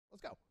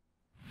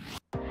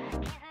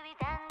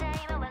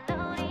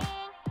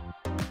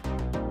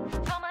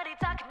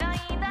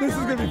This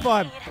is going to be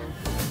fun.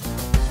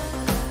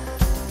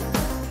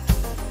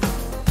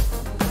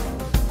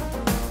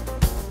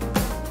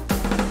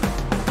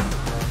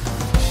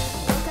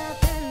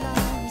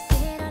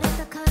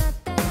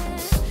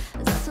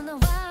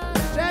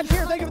 Chad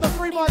here, thank you for the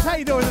 3 months. How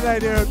you doing today,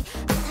 dude?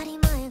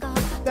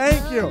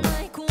 Thank you.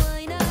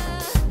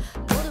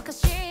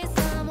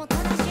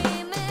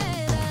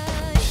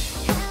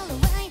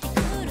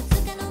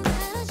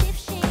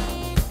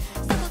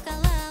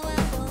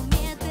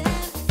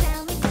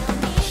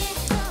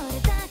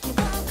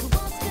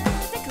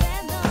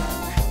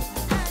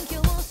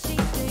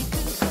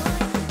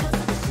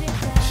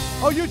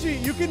 Oh,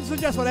 Yuchi, you can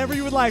suggest whatever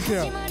you would like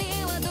to.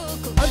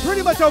 I'm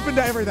pretty much open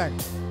to everything,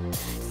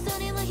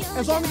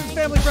 as long as it's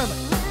family friendly.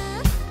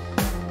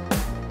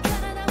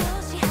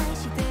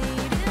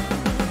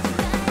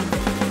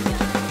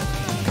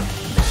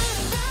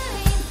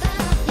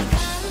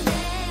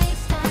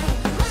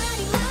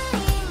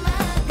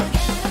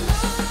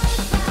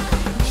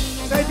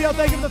 JBL,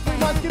 thank you for the 3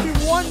 months. Give me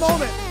 1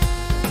 moment,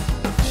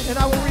 and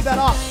I will read that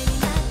off.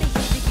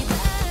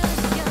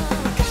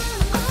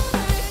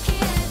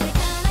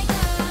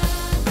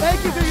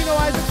 Thank you, do you know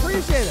I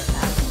appreciate it.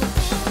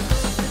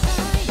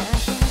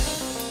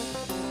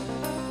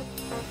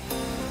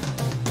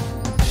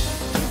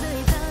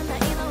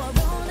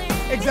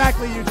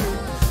 Exactly, you two.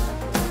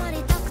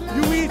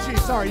 Yuichi,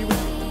 sorry,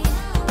 Yuichi.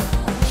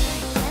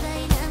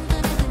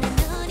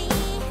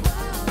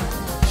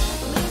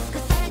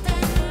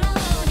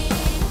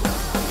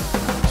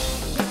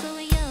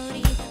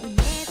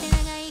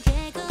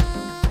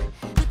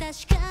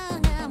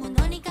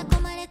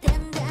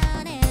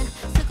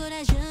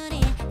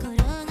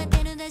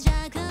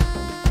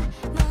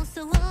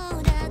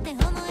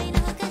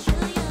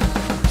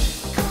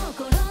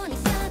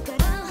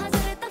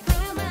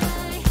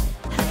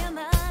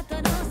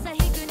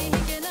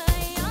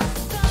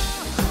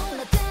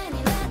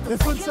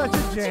 This one's such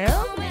a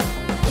jam.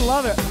 I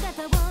love it.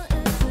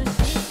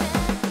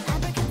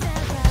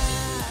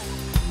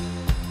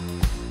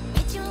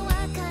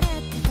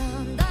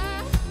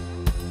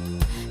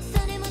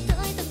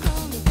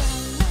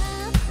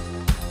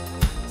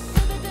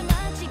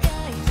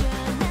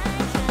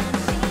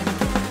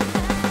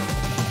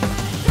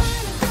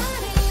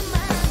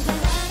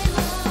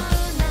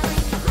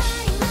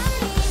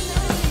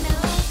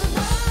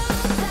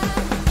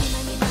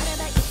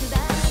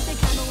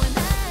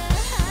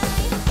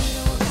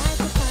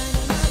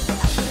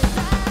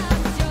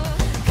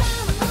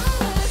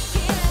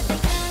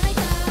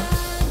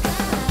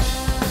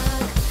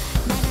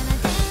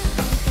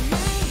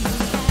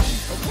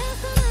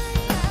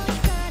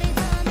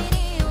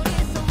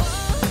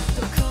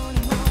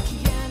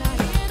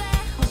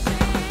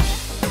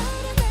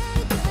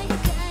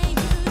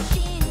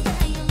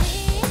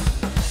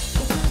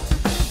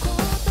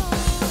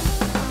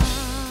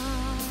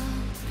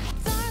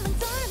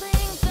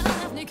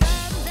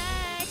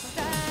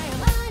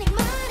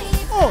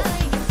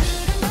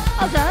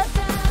 Okay.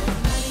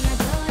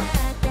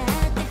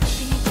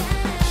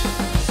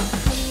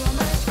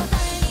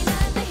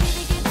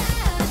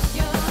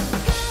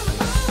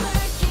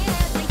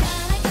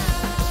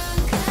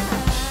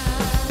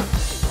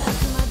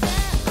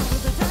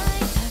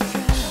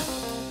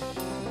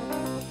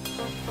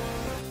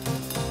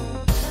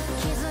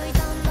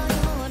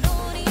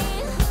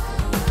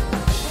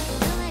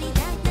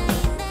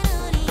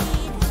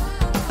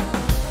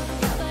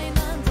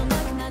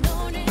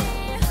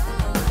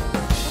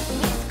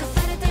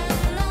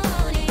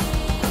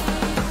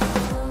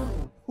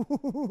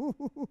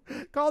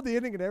 Called the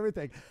ending and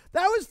everything.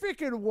 That was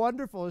freaking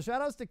wonderful.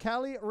 Shout outs to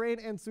Callie, Reine,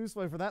 and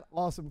Suisei for that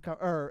awesome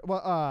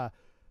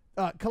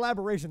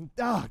collaboration.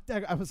 I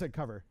almost said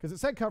cover because it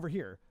said cover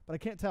here, but I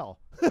can't tell.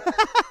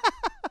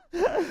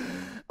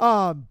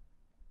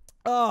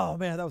 Oh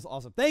man, that was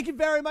awesome. Thank you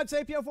very much,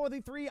 APO, for the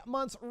 3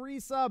 months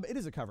resub. It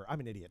is a cover. I'm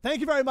an idiot. Thank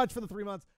you very much for the 3 months.